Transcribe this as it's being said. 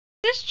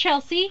This is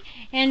Chelsea,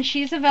 and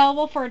she's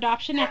available for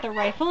adoption at the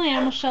Rifle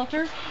Animal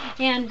Shelter.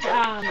 And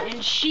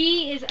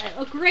she is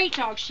a great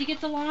dog. She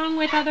gets along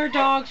with other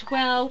dogs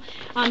well.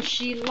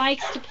 She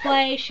likes to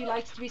play. She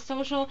likes to be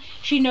social.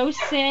 She knows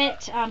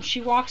sit.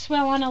 She walks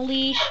well on a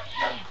leash,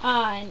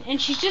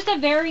 and she's just a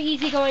very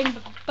easygoing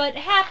but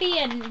happy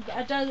and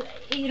does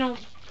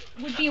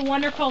would be a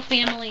wonderful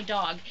family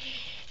dog.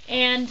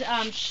 And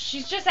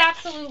she's just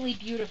absolutely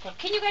beautiful.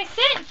 Can you guys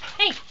sit?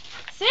 Hey,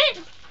 sit.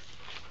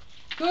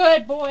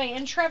 Good boy.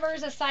 And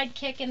Trevor's a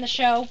sidekick in the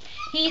show.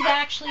 He's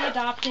actually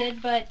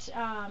adopted, but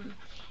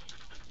Chelsea's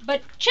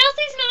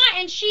not,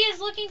 and she is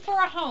looking for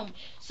a home.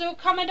 So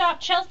come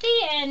adopt Chelsea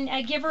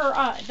and give her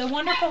the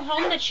wonderful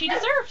home that she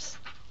deserves.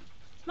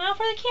 Smile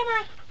for the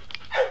camera.